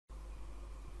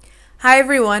Hi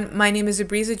everyone, my name is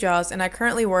Ibreez Ajaz and I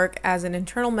currently work as an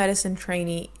internal medicine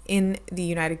trainee in the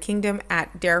United Kingdom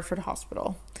at Derriford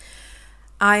Hospital.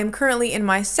 I am currently in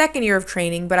my second year of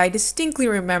training, but I distinctly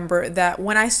remember that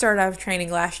when I started out of training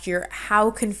last year,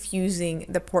 how confusing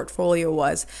the portfolio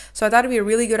was. So I thought it'd be a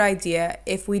really good idea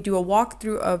if we do a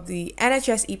walkthrough of the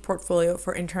NHS ePortfolio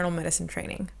for internal medicine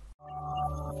training.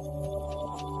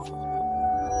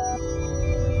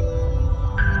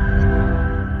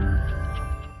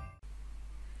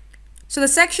 So the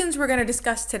sections we're going to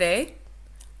discuss today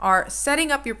are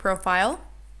setting up your profile,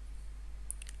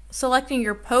 selecting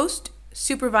your post,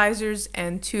 supervisors,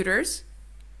 and tutors,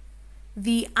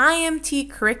 the IMT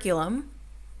curriculum,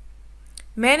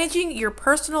 managing your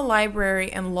personal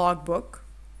library and logbook,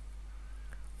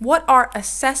 what are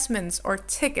assessments or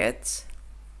tickets,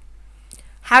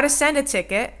 how to send a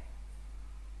ticket,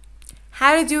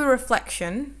 how to do a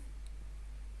reflection,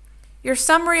 your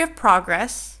summary of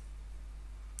progress,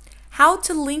 how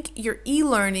to link your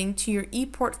e-learning to your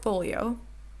ePortfolio,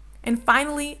 and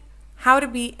finally, how to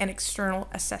be an external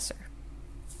assessor.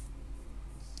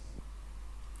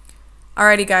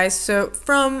 Alrighty guys, so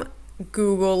from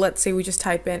Google, let's say we just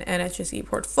type in NHS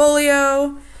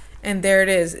ePortfolio, and there it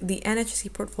is, the NHS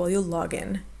ePortfolio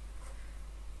login.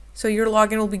 So your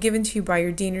login will be given to you by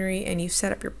your deanery and you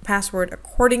set up your password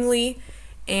accordingly,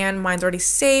 and mine's already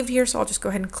saved here, so I'll just go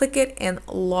ahead and click it and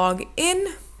log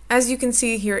in. As you can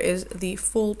see, here is the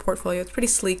full portfolio. It's pretty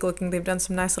sleek looking. They've done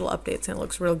some nice little updates and it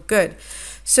looks real good.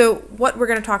 So what we're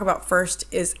going to talk about first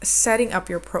is setting up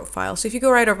your profile. So if you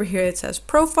go right over here, it says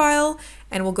profile,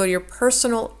 and we'll go to your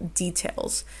personal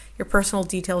details. Your personal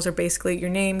details are basically your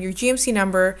name, your GMC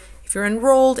number, if you're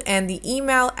enrolled, and the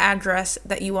email address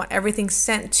that you want everything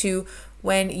sent to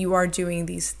when you are doing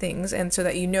these things, and so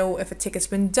that you know if a ticket's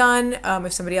been done,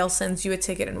 if somebody else sends you a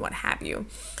ticket, and what have you.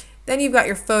 Then you've got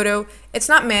your photo. It's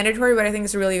not mandatory, but I think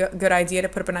it's a really good idea to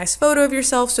put up a nice photo of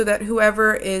yourself so that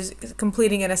whoever is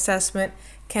completing an assessment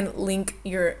can link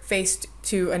your face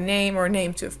to a name or a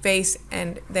name to a face,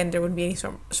 and then there wouldn't be any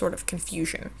sort of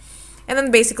confusion. And then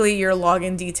basically your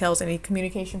login details, any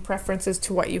communication preferences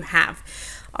to what you have.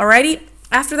 Alrighty,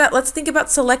 after that, let's think about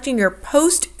selecting your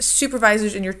post,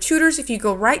 supervisors, and your tutors. If you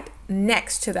go right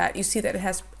next to that, you see that it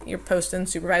has your post and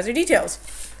supervisor details.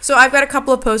 So I've got a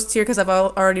couple of posts here because I've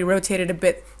already rotated a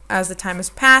bit as the time has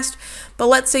passed. But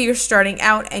let's say you're starting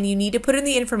out and you need to put in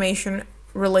the information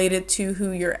related to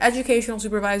who your educational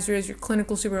supervisor is, your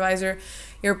clinical supervisor,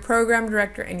 your program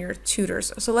director, and your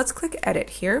tutors. So let's click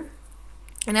edit here.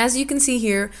 And as you can see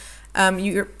here,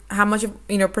 how much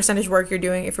of percentage work you're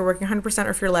doing, if you're working 100%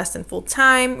 or if you're less than full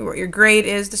time, what your grade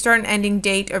is, the start and ending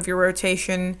date of your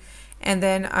rotation, and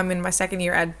then I'm in my second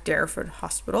year at Derriford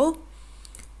Hospital.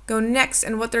 Go next,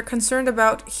 and what they're concerned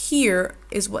about here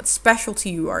is what specialty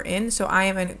you are in. So I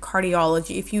am in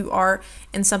cardiology. If you are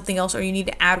in something else or you need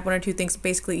to add one or two things,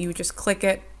 basically you just click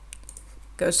it,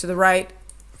 goes to the right.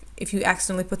 If you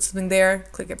accidentally put something there,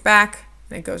 click it back,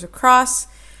 and it goes across.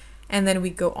 And then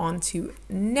we go on to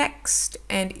next,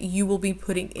 and you will be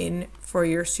putting in for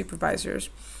your supervisors.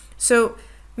 So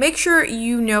make sure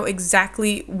you know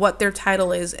exactly what their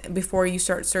title is before you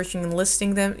start searching and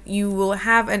listing them. You will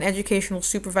have an educational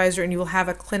supervisor and you will have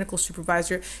a clinical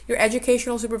supervisor. Your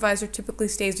educational supervisor typically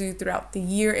stays with you throughout the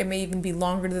year. It may even be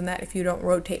longer than that if you don't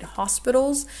rotate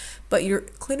hospitals, but your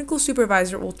clinical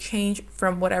supervisor will change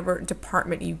from whatever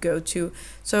department you go to.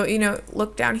 So,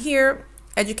 look down here,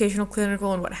 educational,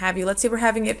 clinical, and what have you. Let's say we're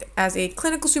having it as a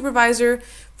clinical supervisor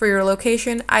for your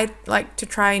location. I like to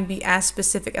try and be as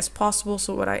specific as possible.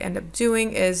 So what I end up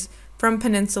doing is from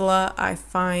Peninsula, I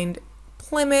find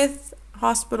Plymouth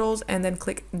hospitals and then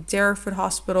click Derriford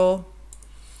Hospital.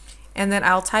 And then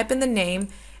I'll type in the name,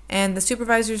 and the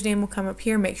supervisor's name will come up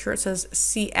here. Make sure it says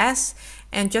CS.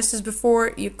 And just as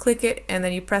before, you click it and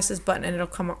then you press this button and it'll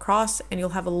come across, and you'll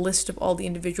have a list of all the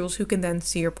individuals who can then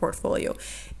see your portfolio.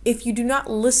 If you do not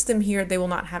list them here, they will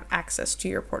not have access to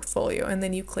your portfolio. And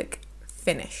then you click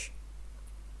finish.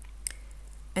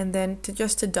 And then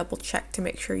just to double check to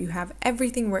make sure you have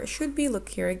everything where it should be, look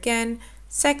here again.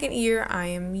 Second year, I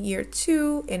am year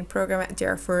 2 in program at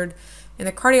Derriford in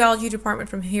the cardiology department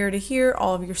from here to here,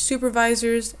 all of your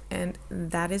supervisors, and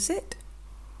that is it.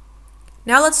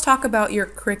 Now let's talk about your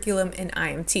curriculum in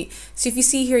IMT. So if you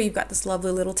see here, you've got this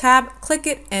lovely little tab, click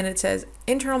it, and it says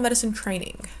Internal Medicine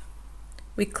Training.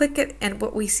 We click it, and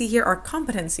what we see here are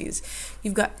competencies.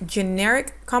 You've got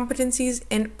generic competencies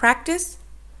in practice,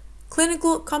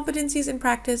 clinical competencies in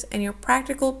practice, and your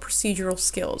practical procedural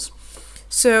skills.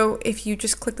 So if you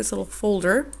just click this little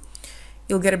folder,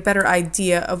 you'll get a better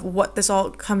idea of what this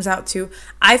all comes out to.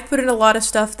 I've put in a lot of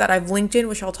stuff that I've linked in,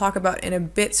 which I'll talk about in a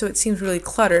bit, so it seems really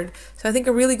cluttered. So I think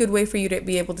a really good way for you to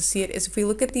be able to see it is if we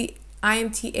look at the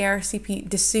IMT ARCP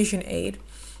decision aid.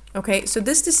 Okay, so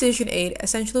this decision aid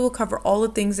essentially will cover all the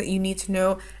things that you need to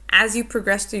know as you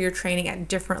progress through your training at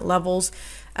different levels.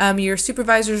 Your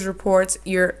supervisors reports,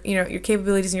 your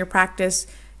capabilities in your practice,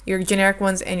 your generic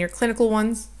ones and your clinical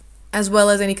ones, as well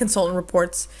as any consultant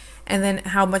reports, and then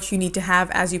how much you need to have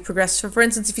as you progress. So for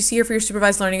instance, if you see here for your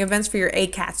supervised learning events for your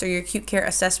ACATs or your acute care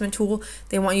assessment tool,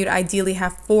 they want you to ideally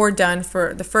have 4 done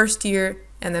for the first year,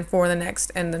 and then 4 the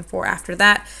next, and then 4 after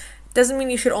that. Doesn't mean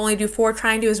you should only do 4.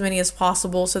 Try and do as many as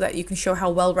possible so that you can show how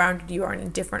well-rounded you are in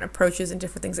different approaches and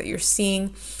different things that you're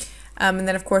seeing. And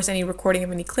then, of course, any recording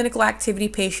of any clinical activity,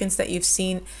 patients that you've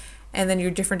seen, and then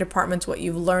your different departments, what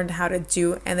you've learned how to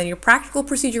do, and then your practical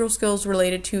procedural skills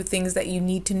related to things that you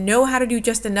need to know how to do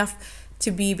just enough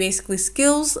to be basically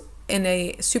skills in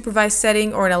a supervised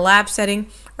setting or in a lab setting,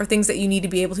 or things that you need to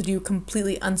be able to do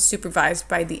completely unsupervised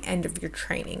by the end of your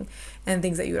training, and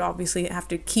things that you would obviously have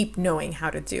to keep knowing how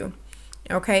to do.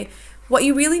 Okay, what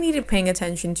you really need to be paying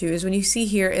attention to is when you see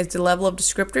here is the level of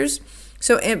descriptors.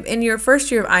 So in your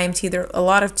first year of IMT, there are a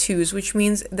lot of 2s, which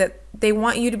means that they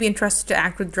want you to be entrusted to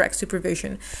act with direct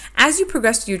supervision. As you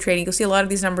progress through your training, you'll see a lot of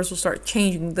these numbers will start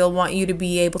changing. They'll want you to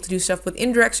be able to do stuff with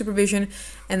indirect supervision.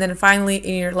 And then finally,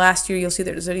 in your last year, you'll see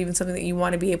there's even something that you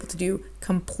want to be able to do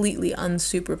completely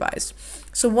unsupervised.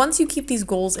 So once you keep these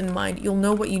goals in mind, you'll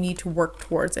know what you need to work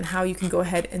towards and how you can go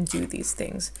ahead and do these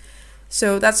things.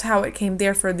 So that's how it came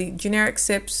there for the generic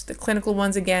SIPs, the clinical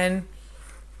ones again,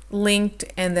 linked,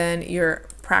 and then your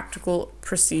practical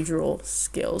procedural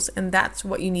skills. And that's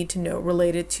what you need to know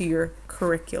related to your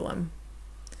curriculum.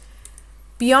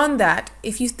 Beyond that,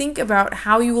 if you think about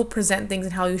how you will present things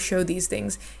and how you show these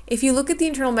things, if you look at the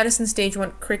Internal Medicine Stage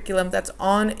 1 curriculum that's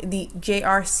on the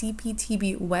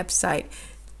JRCPTB website,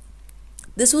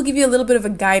 this will give you a little bit of a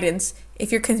guidance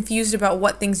if you're confused about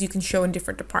what things you can show in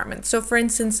different departments. So for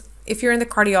instance, if you're in the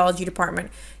cardiology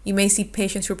department, you may see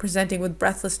patients who are presenting with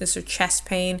breathlessness or chest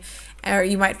pain, or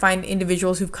you might find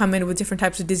individuals who've come in with different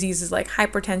types of diseases like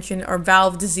hypertension or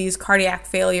valve disease, cardiac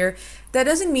failure. That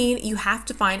doesn't mean you have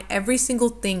to find every single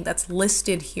thing that's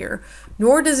listed here,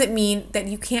 nor does it mean that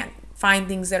you can't find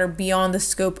things that are beyond the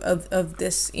scope of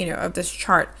this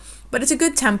chart. But it's a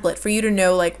good template for you to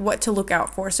know like what to look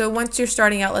out for. So once you're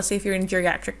starting out, let's say if you're in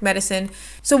geriatric medicine,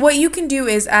 so what you can do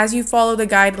is as you follow the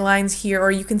guidelines here,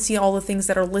 or you can see all the things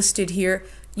that are listed here,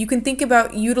 you can think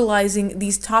about utilizing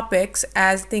these topics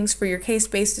as things for your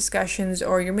case-based discussions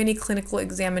or your mini clinical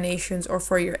examinations or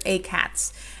for your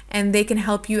ACATs. And they can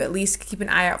help you at least keep an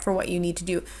eye out for what you need to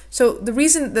do. So the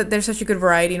reason that there's such a good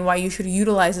variety and why you should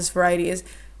utilize this variety is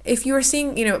if you are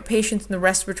seeing, patients in the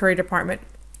respiratory department,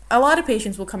 a lot of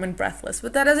patients will come in breathless,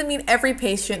 but that doesn't mean every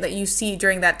patient that you see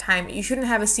during that time, you shouldn't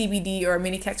have a CBD or a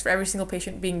mini CAX for every single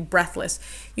patient being breathless.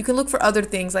 You can look for other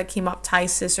things like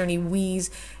hemoptysis or any wheeze,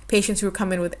 patients who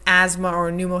come in with asthma or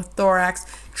pneumothorax.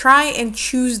 Try and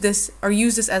choose this or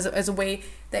use this as a way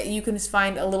that you can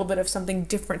find a little bit of something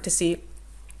different to see.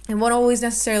 And won't always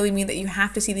necessarily mean that you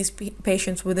have to see these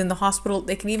patients within the hospital.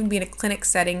 They can even be in a clinic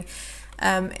setting.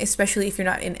 Especially if you're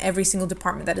not in every single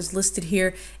department that is listed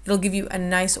here. It'll give you a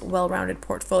nice, well-rounded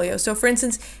portfolio. So for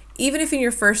instance, even if in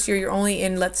your first year you're only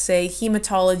in, let's say,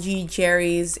 hematology,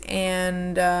 geries,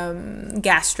 and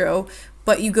gastro,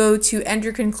 but you go to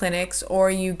endocrine clinics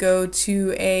or you go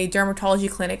to a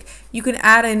dermatology clinic, you can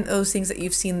add in those things that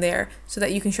you've seen there so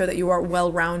that you can show that you are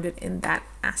well-rounded in that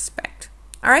aspect.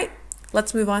 All right,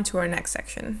 let's move on to our next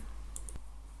section.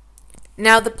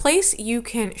 Now, the place you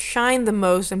can shine the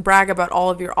most and brag about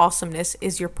all of your awesomeness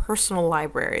is your personal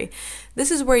library. This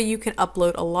is where you can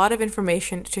upload a lot of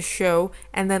information to show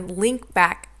and then link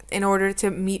back in order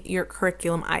to meet your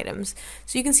curriculum items.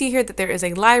 So you can see here that there is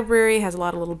a library, has a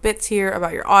lot of little bits here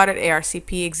about your audit,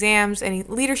 ARCP exams, any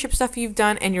leadership stuff you've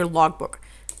done, and your logbook.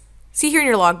 See here in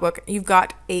your logbook, you've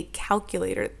got a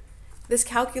calculator. This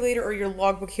calculator or your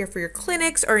logbook here for your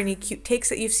clinics or any acute takes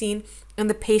that you've seen and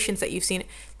the patients that you've seen.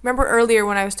 Remember earlier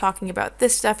when I was talking about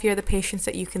this stuff here, the patients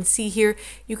that you can see here,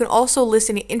 you can also list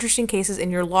any interesting cases in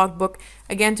your logbook,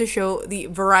 again, to show the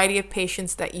variety of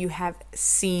patients that you have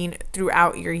seen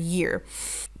throughout your year.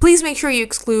 Please make sure you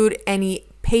exclude any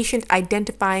patient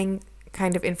identifying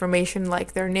kind of information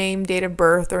like their name, date of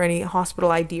birth, or any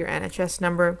hospital ID or NHS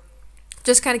number.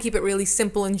 Just kind of keep it really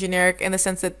simple and generic in the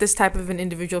sense that this type of an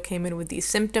individual came in with these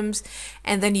symptoms,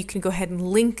 and then you can go ahead and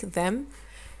link them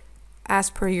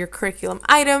as per your curriculum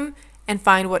item, and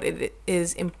find what it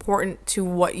is important to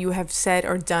what you have said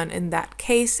or done in that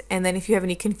case. And then if you have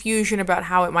any confusion about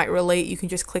how it might relate, you can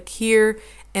just click here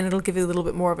and it'll give you a little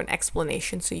bit more of an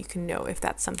explanation so you can know if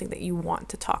that's something that you want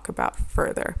to talk about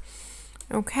further.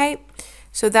 Okay,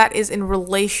 so that is in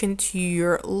relation to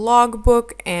your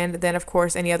logbook, and then of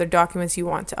course any other documents you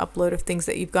want to upload of things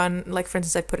that you've gotten. Like for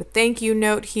instance, I put a thank you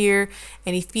note here,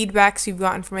 any feedbacks you've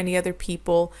gotten from any other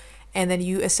people, and then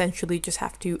you essentially just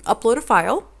have to upload a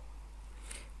file,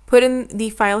 put in the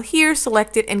file here,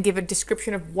 select it, and give a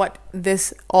description of what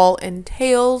this all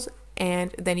entails,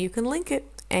 and then you can link it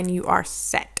and you are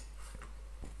set.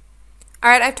 All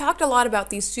right, I've talked a lot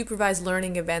about these supervised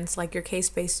learning events like your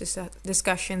case-based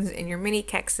discussions and your mini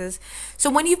KEXs. So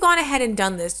when you've gone ahead and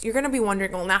done this, you're going to be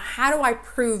wondering, well, now how do I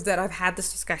prove that I've had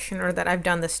this discussion or that I've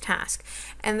done this task?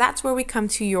 And that's where we come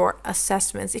to your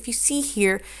assessments. If you see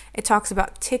here, it talks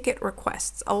about ticket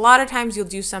requests. A lot of times you'll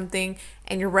do something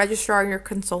and your registrar and your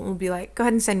consultant will be like, go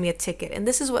ahead and send me a ticket. And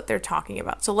this is what they're talking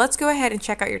about. So let's go ahead and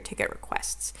check out your ticket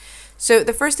requests. So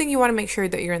the first thing you want to make sure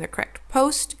that you're in the correct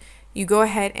post. You go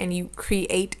ahead and you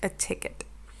create a ticket.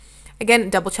 Again,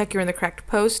 double check you're in the correct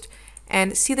post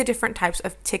and see the different types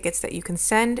of tickets that you can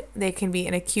send. They can be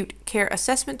an acute care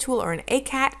assessment tool or an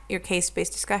ACAT, your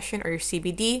case-based discussion or your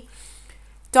CBD,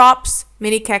 DOPS,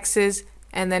 mini KEXs,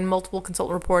 and then multiple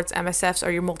consultant reports, MSFs, or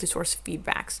your multi-source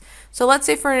feedbacks. So let's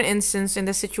say for an instance, in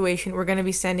this situation, we're going to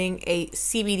be sending a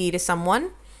CBD to someone.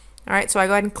 All right, so I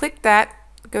go ahead and click that.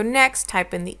 Go next,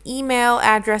 type in the email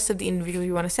address of the individual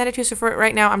you want to send it to. So for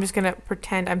right now, I'm just going to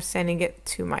pretend I'm sending it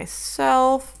to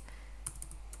myself.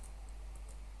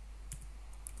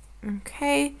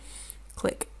 Okay,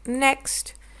 click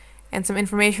next, and some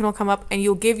information will come up, and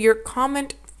you'll give your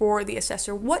comment for the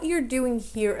assessor. What you're doing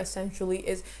here essentially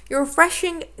is you're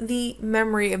refreshing the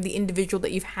memory of the individual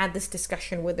that you've had this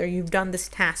discussion with or you've done this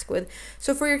task with.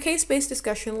 So for your case-based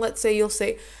discussion, let's say you'll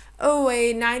say, oh,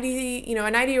 a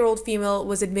 90-year-old female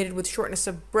was admitted with shortness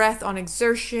of breath on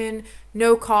exertion,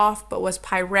 no cough, but was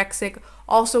pyrexic,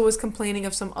 also was complaining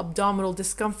of some abdominal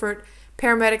discomfort.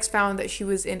 Paramedics found that she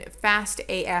was in fast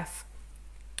AF.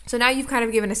 So now you've kind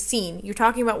of given a scene. You're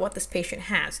talking about what this patient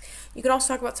has. You can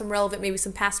also talk about some relevant, maybe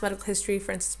some past medical history.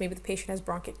 For instance, maybe the patient has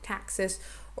bronchiectasis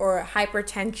or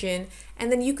hypertension.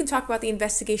 And then you can talk about the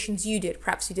investigations you did.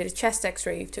 Perhaps you did a chest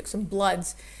x-ray, you took some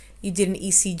bloods, you did an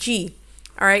ECG.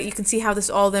 All right, you can see how this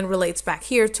all then relates back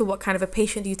here to what kind of a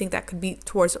patient do you think that could be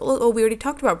towards. Oh, we already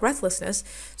talked about breathlessness.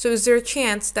 So is there a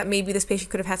chance that maybe this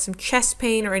patient could have had some chest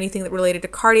pain or anything that related to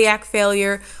cardiac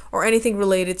failure or anything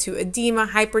related to edema,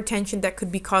 hypertension that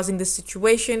could be causing this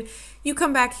situation? You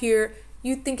come back here,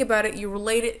 you think about it, you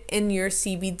relate it in your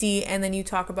CBD, and then you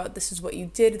talk about this is what you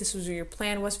did, this was what your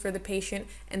plan was for the patient,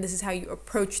 and this is how you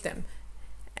approach them.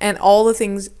 And all the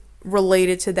things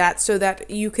related to that so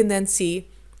that you can then see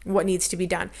what needs to be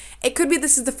done. It could be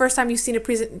this is the first time you've seen a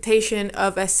presentation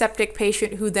of a septic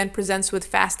patient who then presents with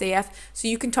fast AF. So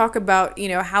you can talk about,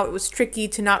 how it was tricky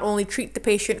to not only treat the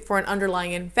patient for an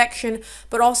underlying infection,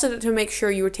 but also to make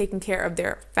sure you were taking care of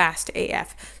their fast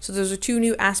AF. So those are two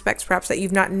new aspects perhaps that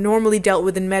you've not normally dealt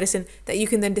with in medicine that you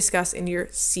can then discuss in your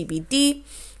CBD.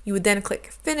 You would then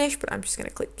click finish, but I'm just going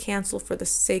to click cancel for the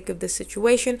sake of this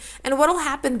situation. And what will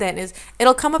happen then is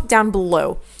it'll come up down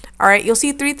below. All right, you'll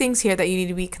see three things here that you need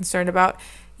to be concerned about.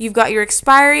 You've got your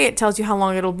expiry. It tells you how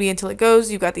long it'll be until it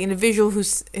goes. You've got the individual who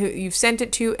you've sent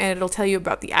it to, and it'll tell you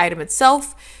about the item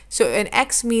itself. So an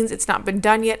X means it's not been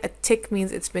done yet. A tick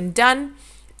means it's been done.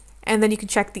 And then you can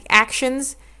check the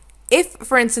actions. If,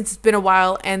 for instance, it's been a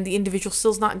while and the individual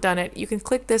still's not done it, you can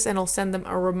click this and it'll send them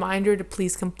a reminder to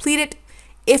please complete it.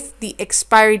 If the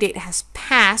expiry date has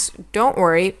passed, don't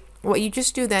worry. What you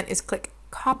just do then is click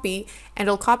copy, and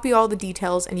it'll copy all the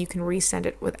details and you can resend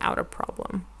it without a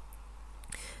problem.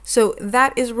 So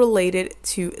that is related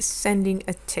to sending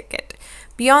a ticket.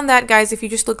 Beyond that, guys, if you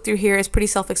just look through here, it's pretty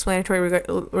self-explanatory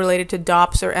related to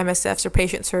DOPS or MSFs or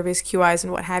patient surveys, QIs,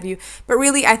 and what have you. But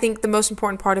really, I think the most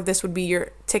important part of this would be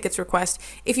your tickets request.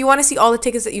 If you want to see all the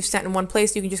tickets that you've sent in one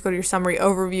place, you can just go to your summary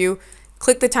overview,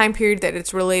 click the time period that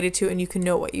it's related to, and you can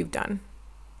know what you've done.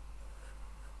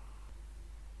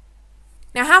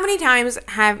 Now, how many times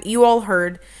have you all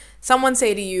heard someone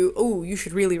say to you, oh, you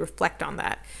should really reflect on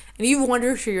that? And you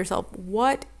wonder to yourself,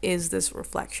 what is this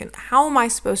reflection? How am I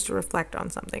supposed to reflect on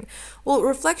something? Well,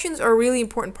 reflections are a really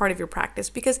important part of your practice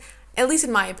because, at least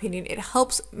in my opinion, it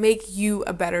helps make you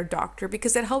a better doctor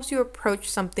because it helps you approach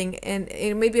something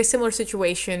in maybe a similar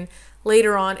situation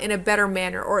later on in a better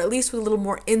manner, or at least with a little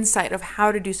more insight of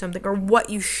how to do something or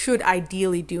what you should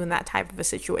ideally do in that type of a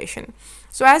situation.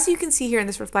 So as you can see here in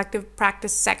this reflective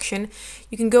practice section,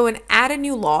 you can go and add a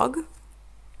new log.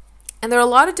 And there are a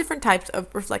lot of different types of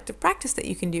reflective practice that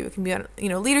you can do. It can be on,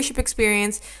 leadership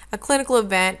experience, a clinical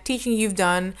event, teaching you've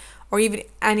done, or even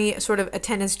any sort of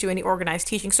attendance to any organized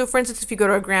teaching. So for instance, if you go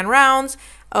to a grand rounds,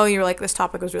 you're like, this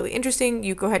topic was really interesting,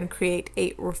 you go ahead and create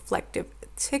a reflective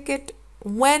ticket.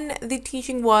 When the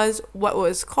teaching was, what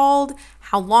was called,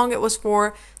 how long it was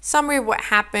for, summary of what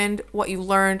happened, what you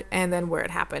learned, and then where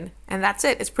it happened. And that's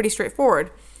it. It's pretty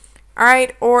straightforward. All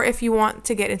right. Or if you want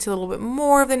to get into a little bit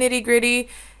more of the nitty gritty,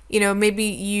 maybe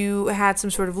you had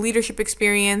some sort of leadership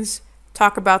experience,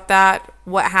 talk about that,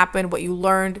 what happened, what you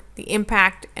learned, the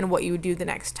impact, and what you would do the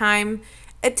next time.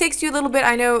 It takes you a little bit.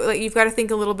 I know you've got to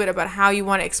think a little bit about how you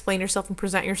want to explain yourself and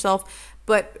present yourself,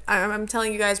 but I'm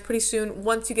telling you guys, pretty soon,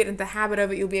 once you get into the habit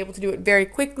of it, you'll be able to do it very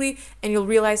quickly, and you'll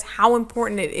realize how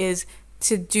important it is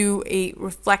to do a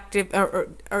reflective, or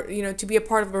to be a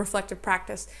part of a reflective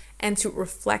practice and to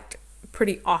reflect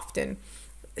pretty often.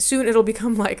 Soon it'll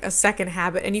become like a second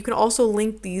habit, and you can also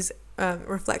link these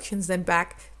reflections then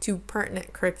back to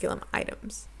pertinent curriculum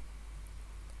items.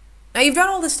 Now you've done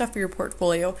all this stuff for your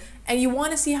portfolio, and you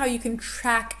want to see how you can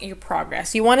track your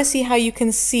progress. You want to see how you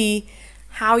can see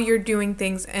how you're doing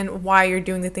things and why you're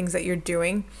doing the things that you're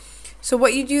doing. So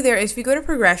what you do there is if you go to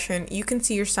progression, you can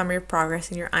see your summary of progress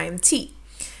in your IMT.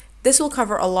 This will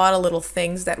cover a lot of little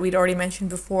things that we'd already mentioned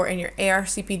before in your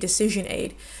ARCP decision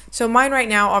aid. So mine right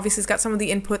now obviously has got some of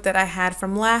the input that I had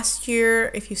from last year.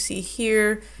 If you see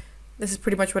here, this is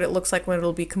pretty much what it looks like when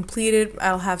it'll be completed.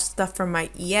 I'll have stuff from my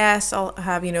ES. I'll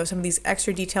have, some of these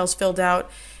extra details filled out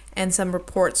and some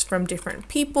reports from different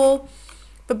people.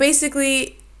 But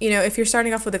basically, if you're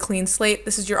starting off with a clean slate,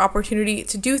 this is your opportunity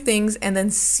to do things and then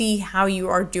see how you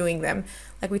are doing them.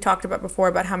 Like we talked about before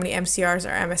about how many MCRs or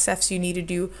MSFs you need to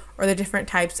do, or the different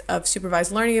types of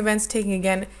supervised learning events, taking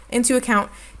again into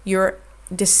account your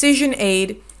decision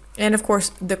aid and of course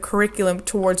the curriculum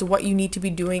towards what you need to be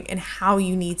doing and how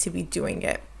you need to be doing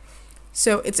it.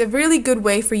 So it's a really good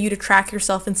way for you to track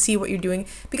yourself and see what you're doing,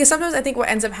 because sometimes I think what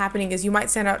ends up happening is you might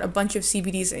send out a bunch of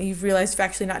CBDs and you've realized you've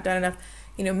actually not done enough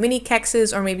mini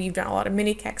KEXs, or maybe you've done a lot of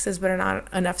mini KEXs but are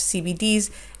not enough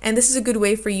CBDs. And this is a good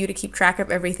way for you to keep track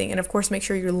of everything, and of course make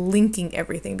sure you're linking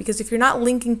everything, because if you're not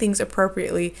linking things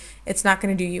appropriately, it's not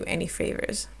going to do you any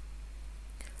favors.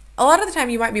 A lot of the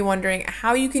time you might be wondering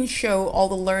how you can show all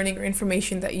the learning or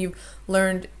information that you've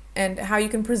learned and how you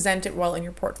can present it well in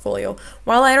your portfolio.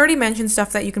 While I already mentioned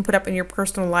stuff that you can put up in your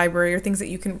personal library or things that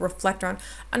you can reflect on,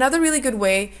 another really good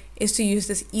way is to use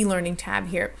this eLearning tab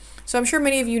here. So I'm sure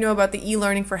many of you know about the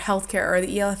eLearning for healthcare, or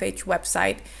the ELFH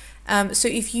website. So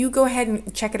if you go ahead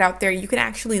and check it out there, you can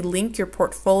actually link your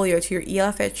portfolio to your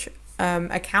ELFH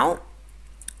account,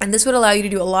 and this would allow you to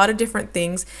do a lot of different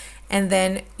things, and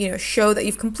then show that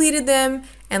you've completed them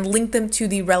and link them to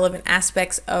the relevant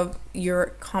aspects of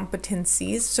your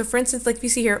competencies. So for instance, like you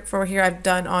see here, I've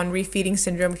done on refeeding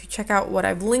syndrome. If you check out what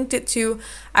I've linked it to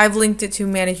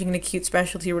managing an acute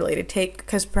specialty related take,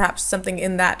 because perhaps something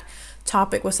in that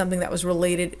topic was something that was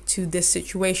related to this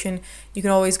situation. You can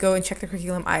always go and check the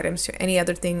curriculum items to any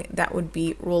other thing that would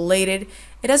be related.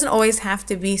 It doesn't always have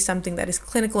to be something that is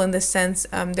clinical in this sense.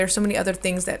 There's so many other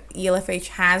things that ELFH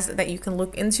has that you can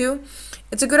look into.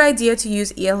 It's a good idea to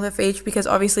use ELFH because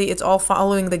obviously it's all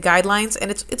following the guidelines,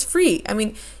 and it's free. I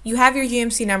mean, you have your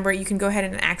GMC number, you can go ahead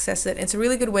and access it. It's a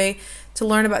really good way to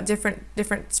learn about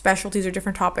different specialties or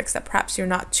different topics that perhaps you're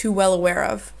not too well aware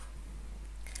of.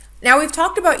 Now, we've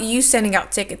talked about you sending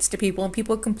out tickets to people and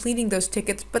people completing those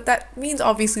tickets, but that means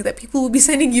obviously that people will be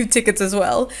sending you tickets as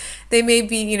well. They may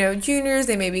be, juniors,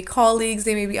 they may be colleagues,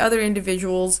 they may be other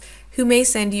individuals who may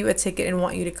send you a ticket and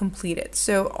want you to complete it.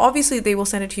 So obviously they will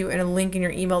send it to you in a link in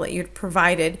your email that you'd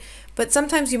provided, but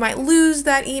sometimes you might lose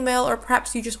that email, or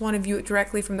perhaps you just want to view it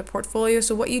directly from the portfolio.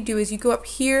 So what you do is you go up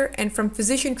here, and from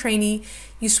physician trainee,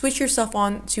 you switch yourself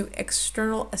on to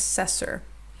external assessor.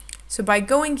 So by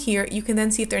going here, you can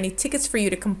then see if there are any tickets for you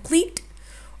to complete,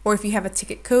 or if you have a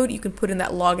ticket code, you can put in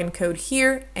that login code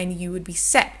here and you would be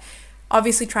set.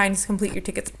 Obviously trying to complete your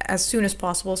tickets as soon as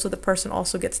possible so the person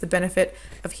also gets the benefit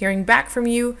of hearing back from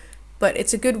you. But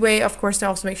it's a good way, of course, to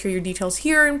also make sure your details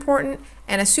here are important.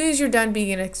 And as soon as you're done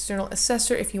being an external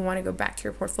assessor, if you want to go back to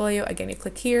your portfolio, again, you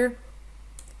click here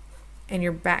and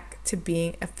you're back to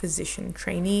being a physician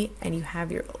trainee, and you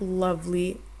have your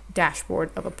lovely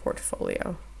dashboard of a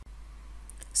portfolio.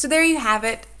 So there you have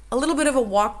it, a little bit of a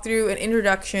walkthrough and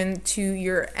introduction to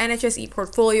your NHS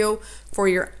ePortfolio for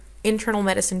your internal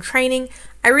medicine training.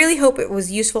 I really hope it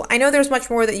was useful. I know there's much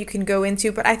more that you can go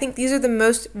into, but I think these are the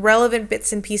most relevant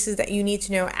bits and pieces that you need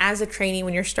to know as a trainee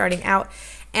when you're starting out.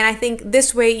 And I think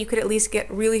this way you could at least get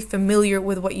really familiar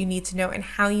with what you need to know and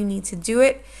how you need to do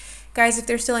it. Guys, if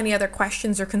there's still any other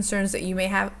questions or concerns that you may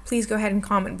have, please go ahead and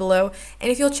comment below.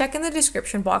 And if you'll check in the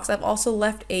description box, I've also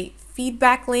left a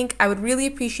feedback link. I would really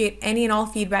appreciate any and all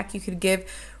feedback you could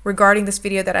give regarding this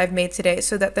video that I've made today,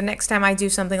 so that the next time I do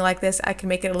something like this, I can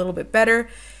make it a little bit better.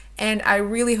 And I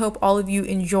really hope all of you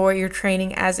enjoy your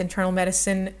training as internal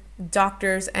medicine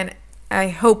doctors, and I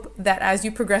hope that as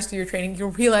you progress through your training,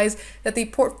 you'll realize that the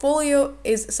portfolio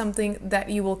is something that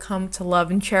you will come to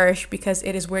love and cherish, because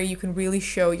it is where you can really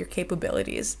show your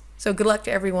capabilities. So good luck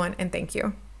to everyone, and thank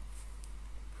you.